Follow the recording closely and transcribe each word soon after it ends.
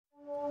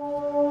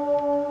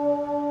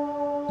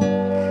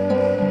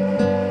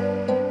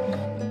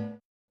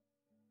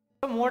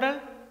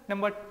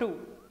number 2.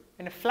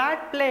 When a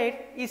flat plate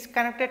is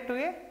connected to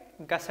a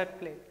gusset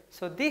plate.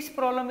 So this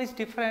problem is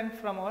different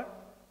from our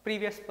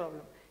previous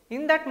problem.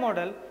 In that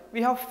model,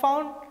 we have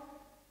found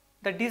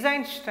the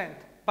design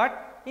strength,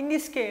 but in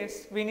this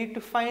case, we need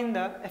to find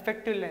the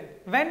effective length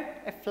when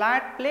a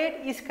flat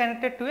plate is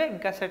connected to a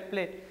gusset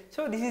plate.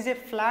 So this is a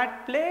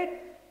flat plate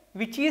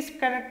which is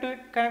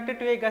connected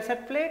to a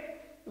gusset plate.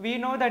 We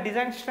know the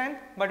design strength,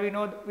 but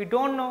we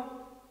don't know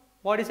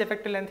what is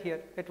effective length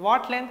here. At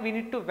what length we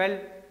need to weld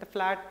the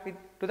flat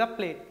to the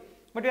plate.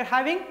 But we are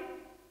having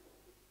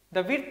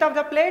the width of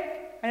the plate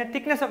and the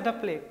thickness of the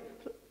plate.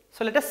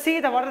 So let us see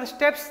what are the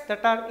steps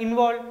that are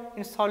involved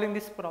in solving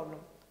this problem.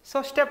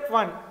 So step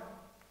 1,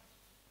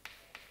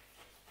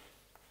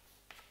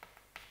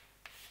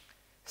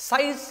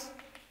 size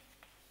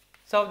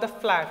of the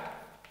flat,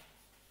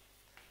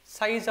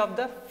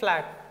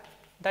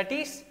 that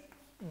is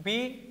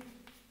B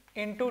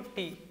into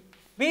T.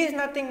 B is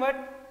nothing but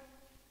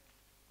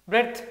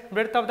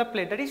breadth of the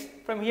plate, that is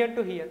from here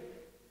to here,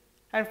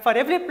 and for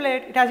every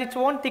plate it has its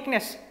own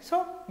thickness.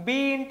 So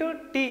B into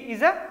T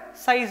is the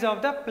size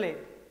of the plate.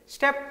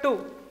 Step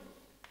 2,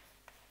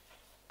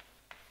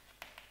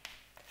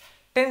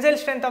 tensile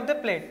strength of the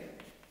plate,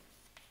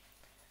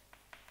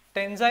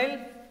 tensile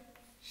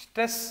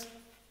stress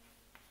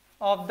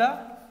of the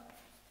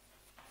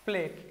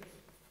plate,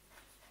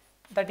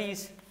 that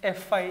is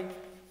Fi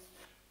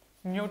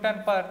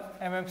Newton per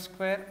mm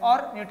square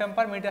or Newton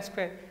per meter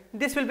square.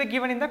 This will be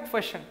given in the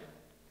question.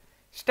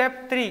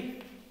 Step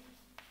 3,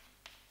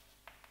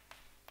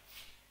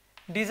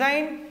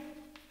 design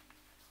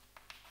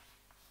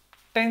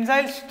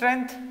tensile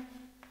strength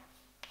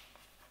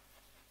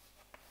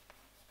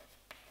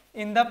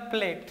in the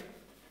plate.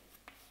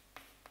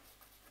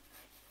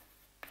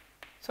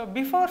 So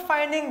before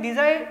finding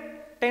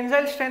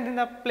tensile strength in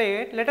the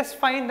plate, let us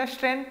find the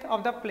strength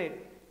of the plate,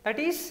 that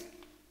is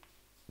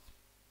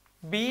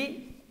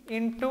B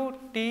into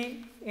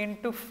T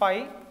into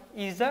phi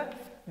is the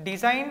it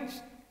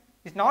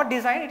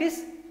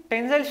is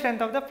tensile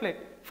strength of the plate.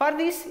 For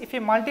this, if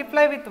you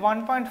multiply with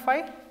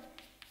 1.5,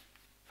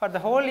 for the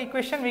whole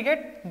equation we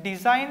get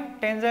design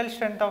tensile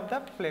strength of the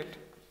plate.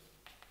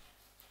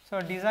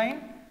 So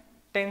design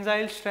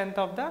tensile strength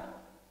of the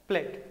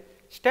plate.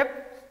 Step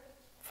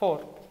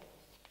 4,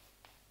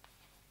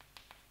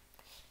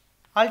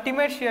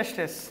 ultimate shear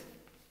stress.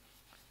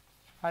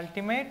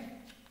 Ultimate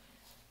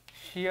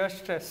shear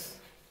stress,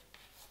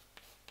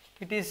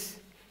 it is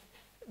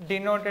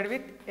denoted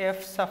with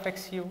F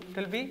suffix U. It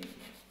will be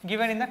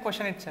given in the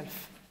question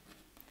itself.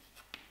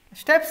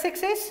 Step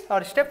 6 is,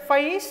 or step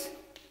 5 is,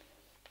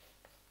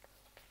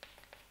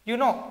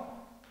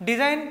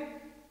 design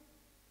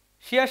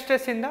shear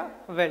stress in the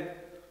weld.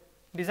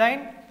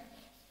 Design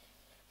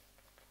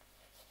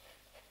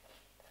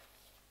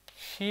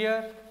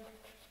shear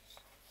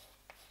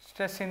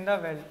stress in the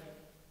weld,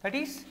 that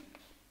is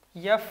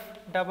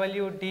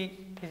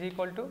FWD is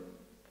equal to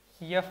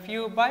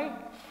FU by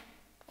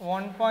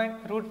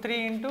 1.3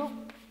 into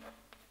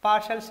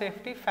partial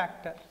safety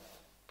factor.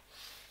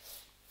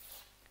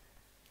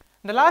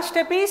 The last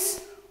step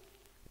is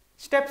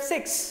step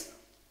 6.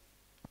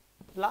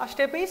 Last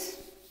step is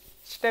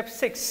step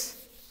 6,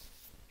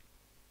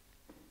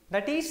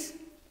 that is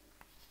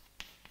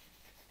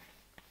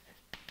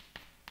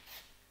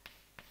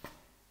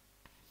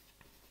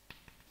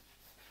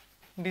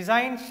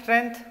design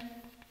strength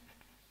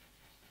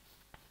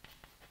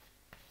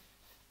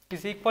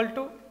is equal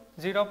to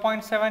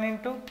 0.7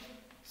 into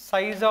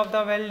size of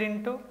the weld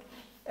into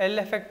L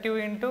effective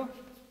into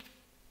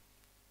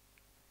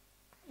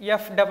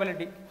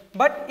FWD.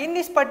 But in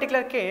this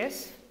particular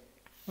case,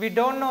 we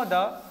don't know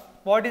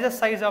what is the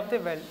size of the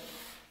weld.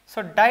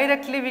 So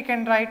directly we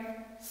can write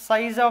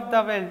size of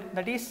the weld,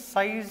 that is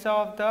size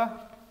of the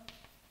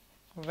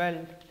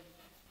weld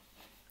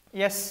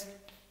S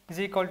is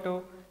equal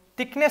to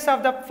thickness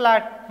of the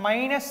flat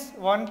minus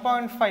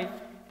 1.5,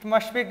 it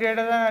must be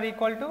greater than or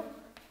equal to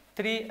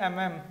 3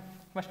 mm,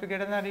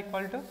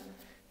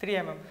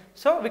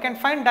 So we can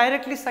find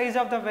directly size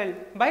of the weld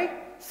by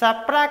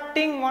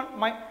subtracting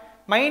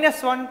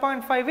minus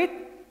 1.5 with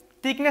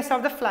thickness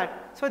of the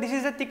flat. So this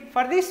is the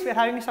for this we are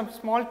having some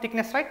small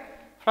thickness, right?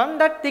 From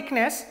that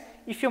thickness,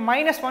 if you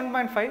minus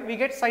 1.5, we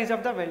get size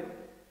of the weld.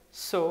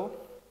 So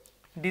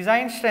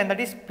design strength, that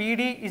is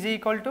PD is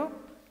equal to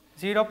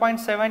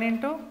 0.7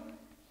 into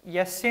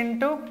S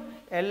into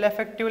L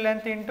effective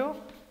length into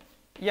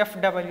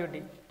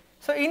FWD.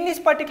 So in this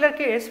particular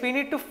case, we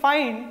need to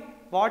find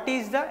what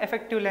is the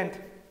effective length.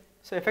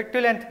 So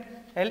effective length,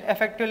 L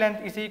effective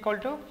length is equal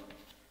to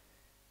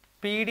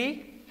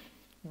PD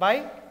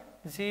by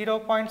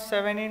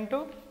 0.7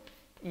 into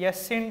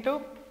S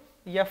into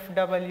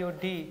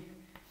FWD.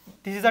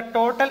 This is the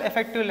total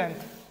effective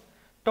length.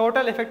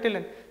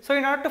 So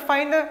in order to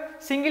find the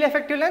single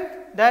effective length,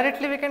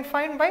 directly we can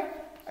find by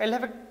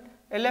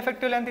L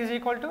effective length is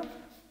equal to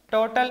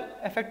total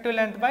effective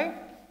length by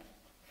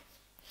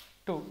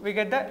 2. We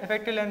get the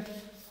effective length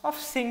of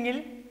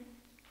single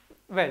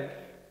weld.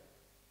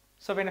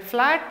 So when a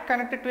flat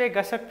connected to a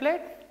gusset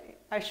plate,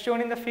 as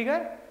shown in the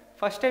figure,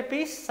 first step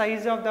is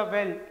size of the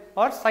well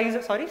or size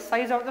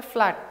of the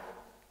flat,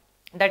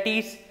 that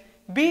is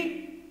B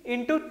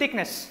into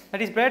thickness,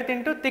 that is breadth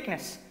into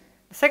thickness.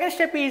 The second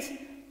step is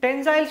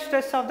tensile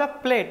stress of the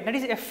plate, that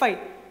is Fi,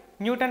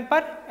 Newton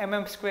per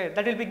mm square,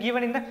 that will be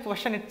given in the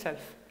question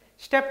itself.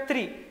 Step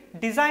 3,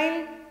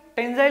 design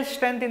tensile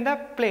strength in the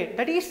plate,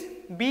 that is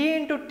B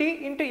into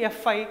T into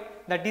Fi.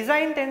 The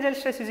design tensile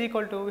stress is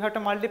equal to, we have to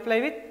multiply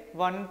with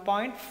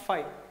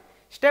 1.5.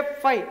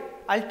 Step 5,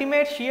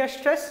 ultimate shear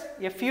stress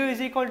Fu is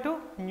equal to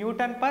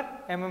Newton per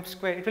mm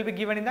square, it will be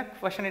given in the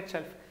question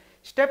itself.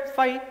 Step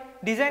 5,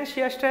 design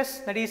shear stress,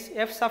 that is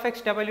F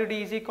suffix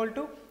WD is equal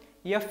to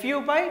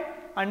Fu by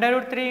under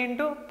root 3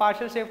 into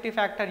partial safety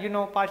factor. You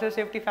know, partial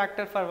safety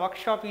factor for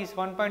workshop is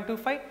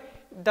 1.25.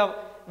 The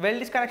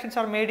weld connections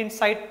are made in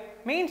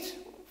site, means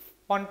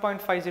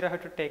 1.50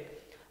 have to take.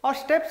 Or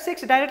step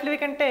 6, directly we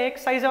can take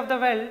size of the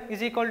weld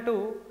is equal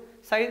to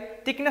size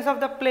thickness of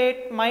the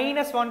plate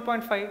minus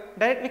 1.5.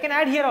 Direct we can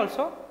add here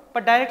also,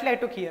 but directly I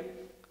took here.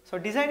 So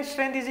design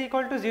strength is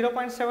equal to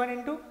 0.7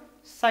 into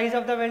size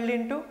of the weld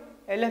into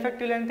L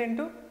effective length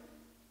into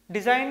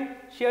design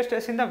shear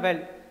stress in the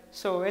weld.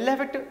 So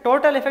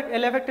total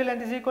L effective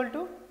length is equal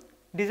to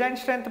design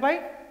strength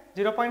by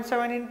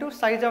 0.7 into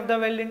size of the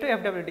weld into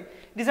FWD.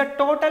 This is a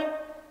total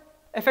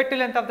effective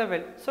length of the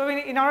weld. So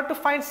in order to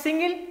find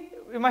single,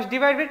 we must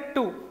divide with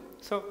 2.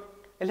 So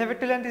L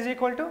effective length is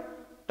equal to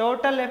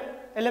total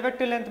L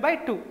effective length by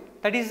 2.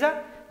 That is the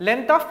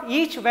length of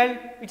each weld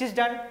which is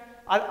done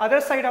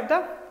other side of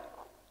the,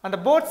 on the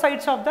both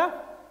sides of the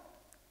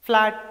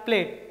flat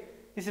plate.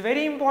 This is a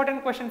very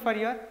important question for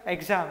your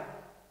exam.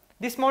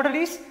 This model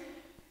is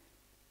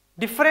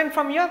different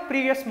from your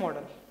previous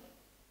model.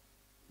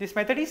 This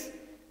method is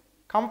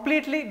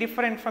completely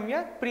different from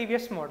your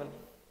previous model.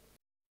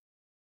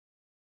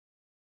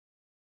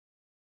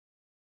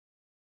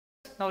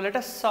 Now let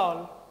us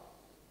solve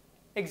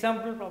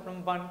example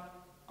problem 1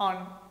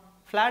 on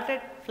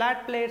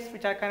flat plates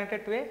which are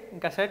connected to a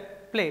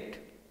gusset plate.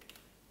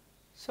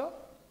 So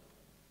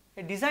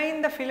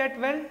design the fillet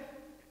weld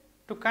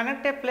to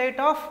connect a plate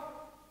of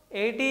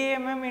 80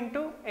 mm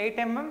into 8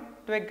 mm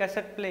to a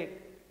gusset plate,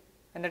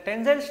 and the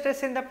tensile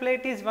stress in the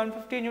plate is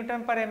 150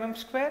 Newton per mm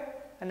square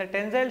and the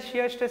tensile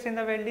shear stress in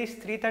the weld is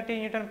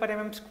 330 Newton per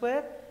mm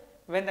square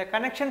when the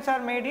connections are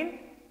made in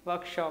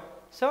workshop.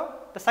 So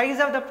the size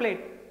of the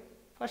plate,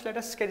 first let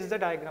us sketch the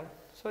diagram.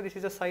 So this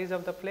is the size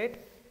of the plate,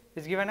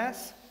 is given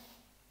as,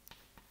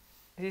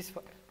 this is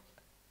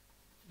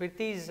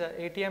width is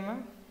 80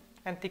 mm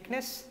and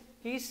thickness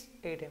is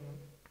 8 mm.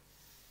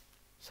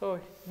 So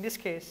in this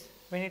case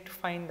we need to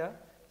find the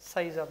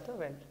size of the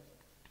weld.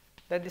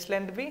 Let this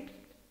length be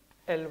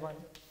L1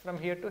 from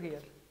here to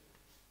here,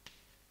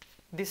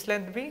 this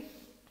length be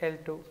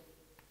L2.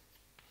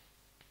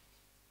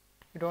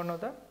 You don't know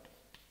the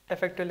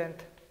effective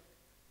length.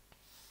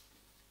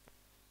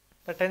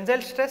 The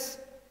tensile stress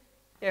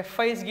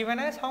Fi is given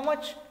as how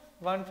much?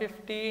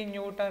 150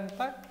 Newton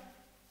per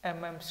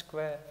mm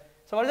square.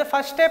 So what is the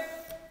first step?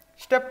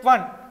 Step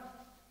 1,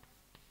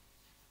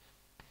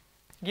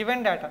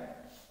 given data.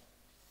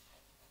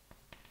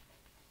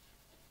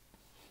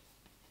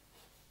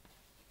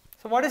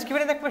 So what is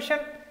given in the question?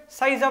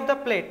 Size of the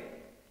plate.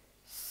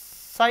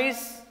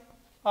 Size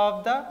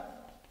of the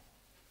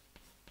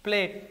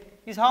plate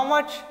is how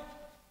much?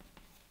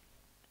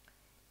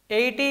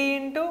 80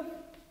 into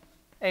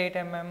 8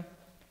 mm.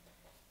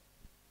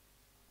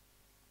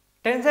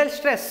 Tensile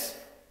stress,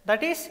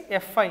 that is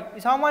Fi,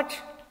 is how much?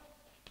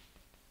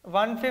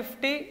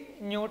 150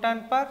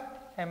 Newton per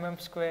mm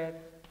square.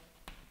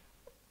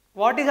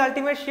 What is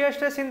ultimate shear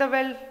stress in the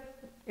weld?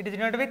 It is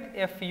denoted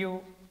with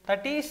Fu,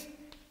 that is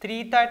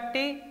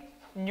 330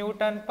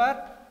 Newton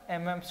per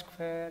mm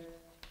square.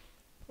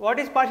 What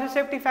is partial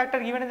safety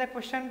factor given in the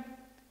question?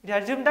 It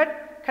is assumed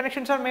that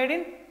connections are made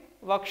in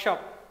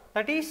workshop,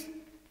 that is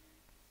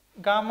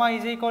gamma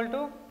is equal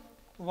to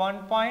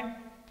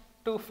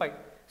 1.25.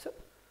 So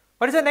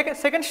what is the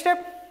second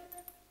step?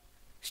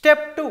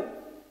 Step 2.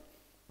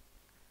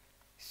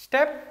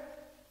 Step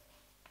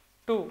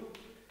 2,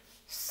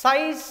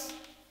 size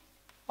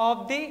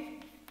of the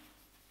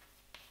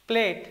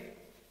plate.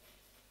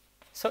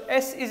 So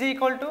S is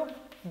equal to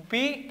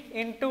B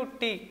into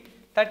T,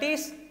 that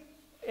is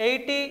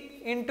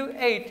 80 into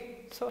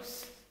 8, so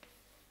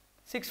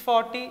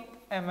 640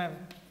 mm.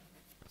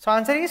 So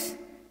answer is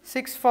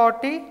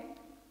 640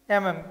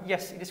 mm.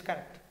 Yes, it is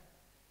correct.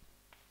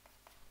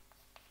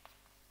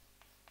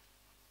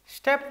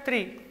 Step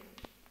 3,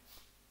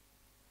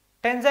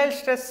 tensile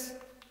stress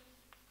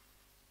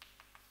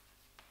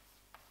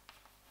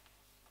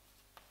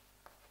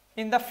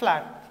in the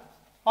flat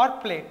or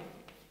plate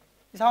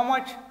is how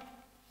much?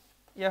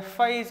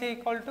 Fi is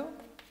equal to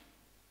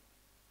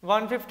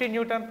 150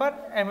 Newton per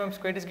mm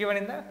square, it is given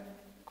in the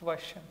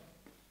question.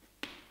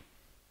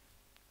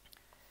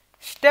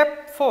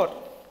 Step 4,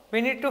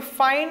 we need to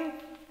find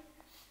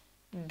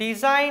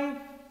design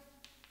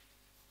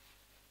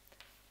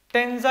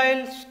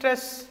tensile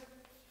stress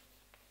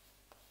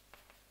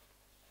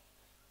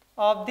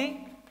of the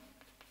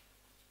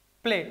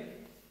plate.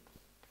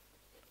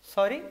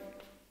 sorry,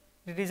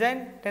 the design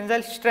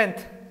tensile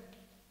strength,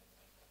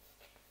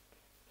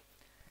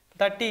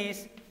 that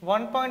is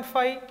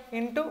 1.5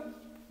 into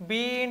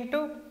B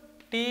into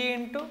T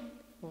into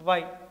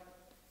Y.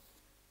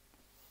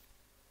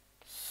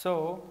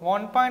 So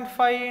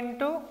 1.5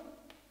 into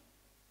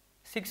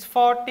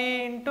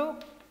 640 into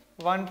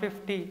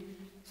 150.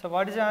 So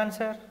what is the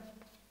answer?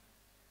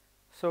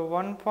 So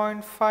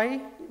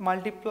 1.5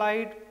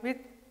 multiplied with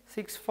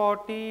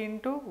 640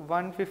 into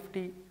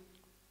 150.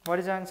 What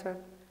is the answer?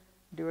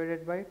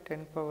 Divided by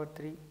 10 power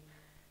 3.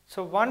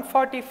 So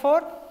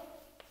 144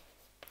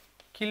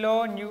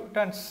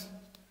 kilonewtons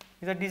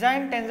is the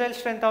design tensile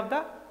strength of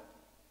the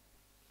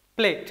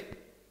plate.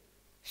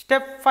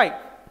 Step 5.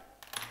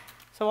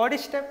 So what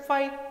is step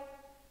 5?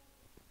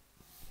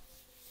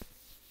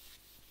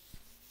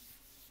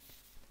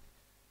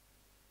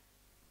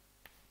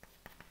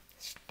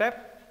 Step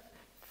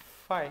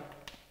 5.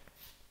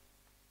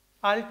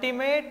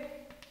 Ultimate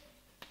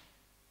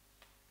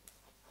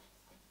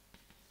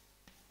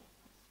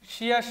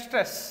shear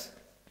stress.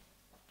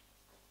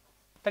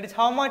 That is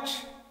how much?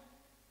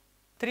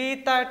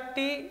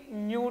 330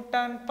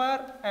 Newton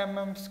per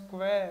mm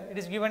square. It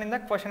is given in the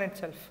question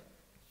itself.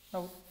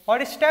 Now,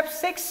 what is step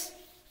 6?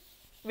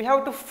 We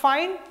have to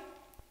find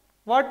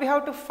what we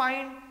have to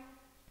find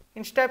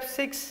in step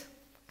 6.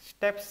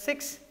 Step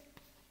 6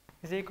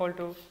 is equal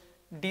to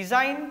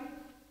design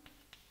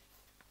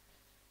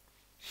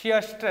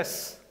shear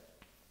stress,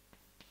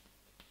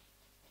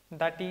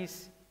 that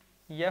is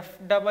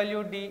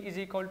FWD is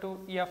equal to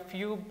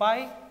FU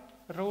by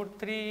root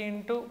 3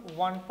 into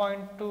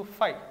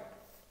 1.25.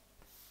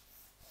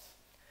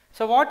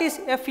 So what is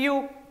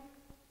FU?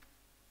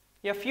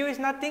 FU is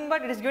nothing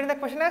but it is given in the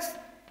question as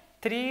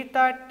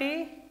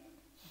 330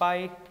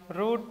 by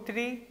root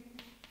 3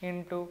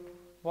 into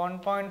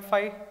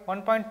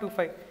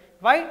 1.25.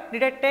 Why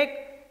did I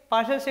take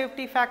partial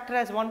safety factor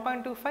as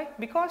 1.25?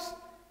 Because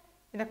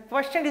in the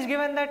question it is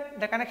given that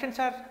the connections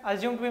are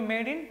assumed to be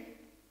made in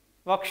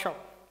workshop.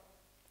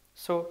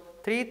 So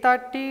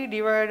 330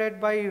 divided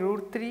by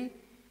root 3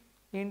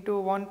 into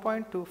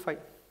 1.25.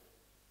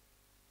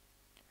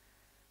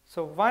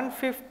 So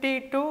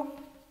 152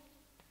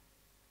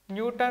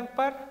 Newton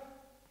per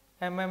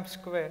mm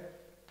square.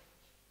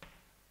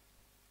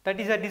 That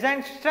is a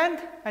design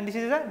strength and this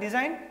is a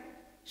design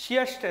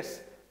shear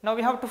stress. Now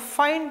we have to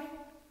find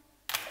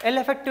L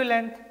effective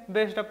length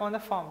based upon the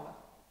formula.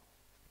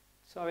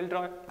 So I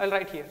will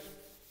write here.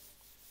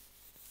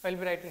 I will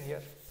be writing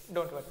here.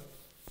 Don't worry.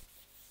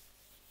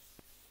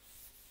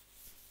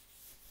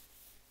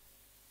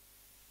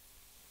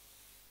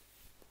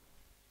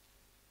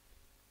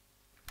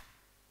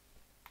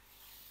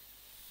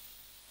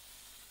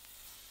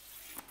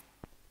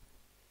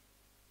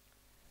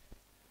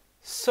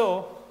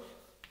 So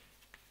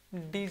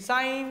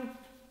design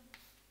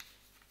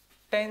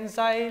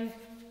tensile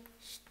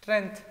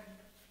strength,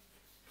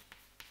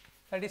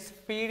 that is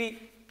PD,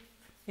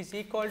 is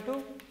equal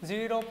to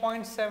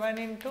 0.7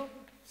 into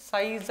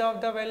size of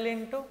the well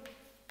into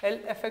L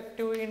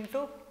effective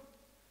into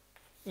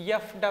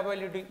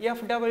FWD.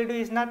 FWD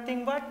is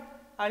nothing but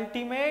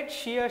ultimate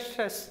shear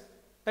stress,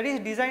 that is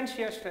design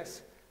shear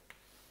stress.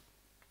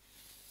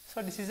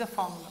 So this is the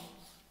formula.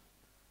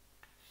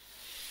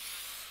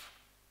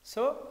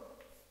 So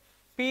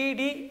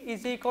PD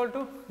is equal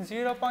to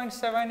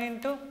 0.7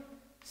 into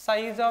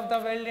size of the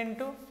weld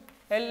into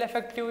L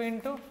effective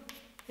into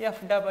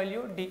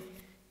FWD.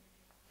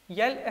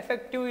 L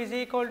effective is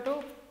equal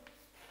to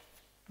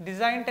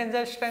design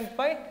tensile strength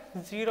by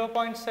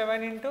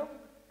 0.7 into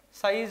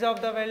size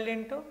of the weld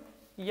into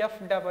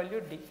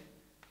FWD.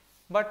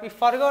 But we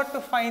forgot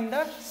to find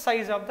the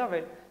size of the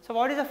weld. So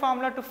what is the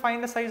formula to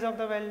find the size of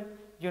the weld?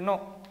 You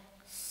know,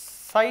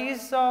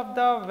 size of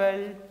the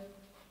weld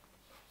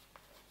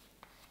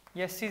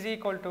S is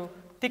equal to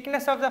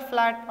thickness of the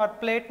flat or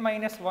plate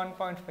minus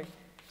 1.5.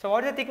 So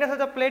what is the thickness of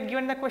the plate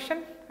given in the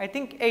question? I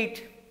think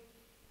 8.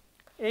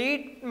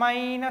 8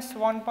 minus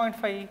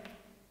 1.5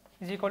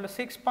 is equal to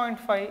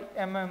 6.5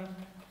 mm.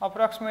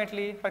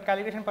 Approximately, for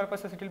calculation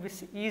purposes, it will be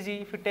easy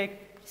if you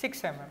take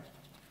 6 mm.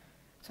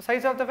 So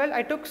size of the well,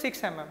 I took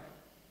 6 mm.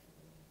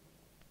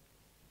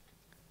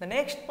 The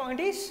next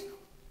point is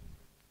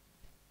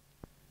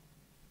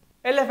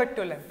L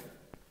effective length.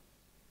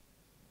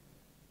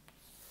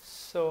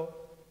 So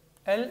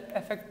L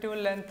effective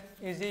length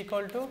is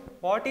equal to,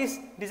 what is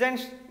design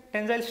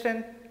tensile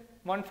strength?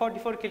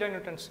 144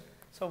 kilonewtons.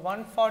 So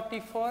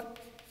 144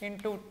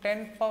 into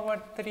 10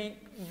 power 3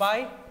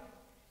 by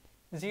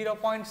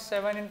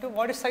 0.7 into,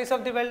 what is size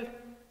of the weld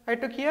I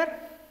took here?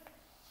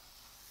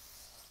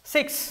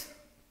 6.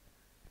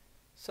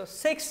 So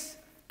 6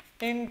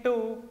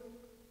 into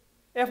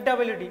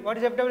FWD. What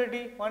is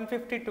FWD?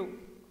 152.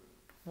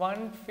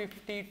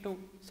 152.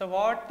 So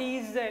what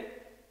is the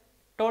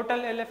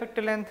total L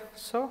effective length?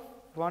 So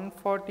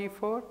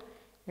 144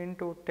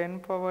 into 10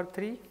 power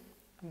 3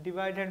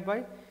 divided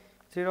by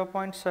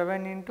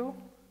 0.7 into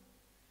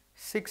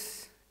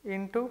 6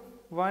 into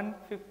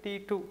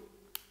 152.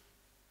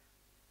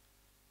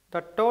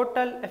 The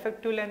total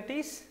effective length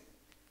is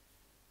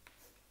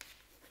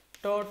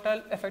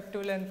total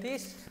effective length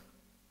is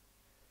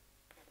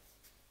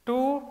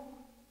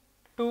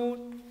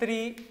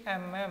 223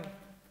 mm.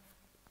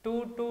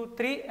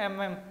 223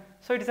 mm.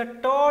 So it is a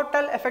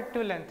total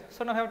effective length.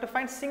 So now I have to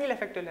find single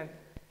effective length.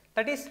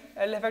 That is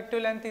L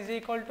effective length is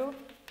equal to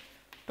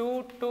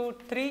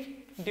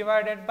 223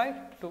 divided by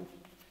 2.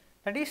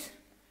 That is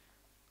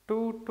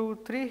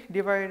 223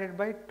 divided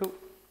by 2.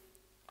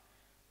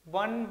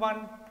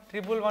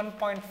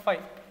 11111.5,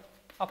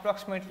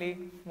 approximately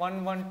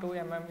 112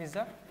 mm is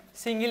the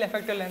single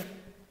effective length.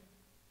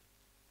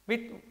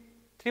 With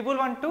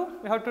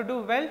 1112 we have to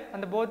do weld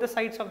on both the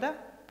sides of the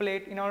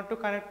plate in order to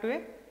connect to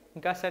a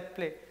gusset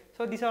plate.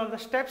 So these are the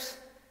steps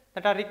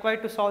that are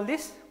required to solve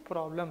these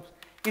problems.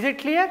 Is it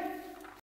clear?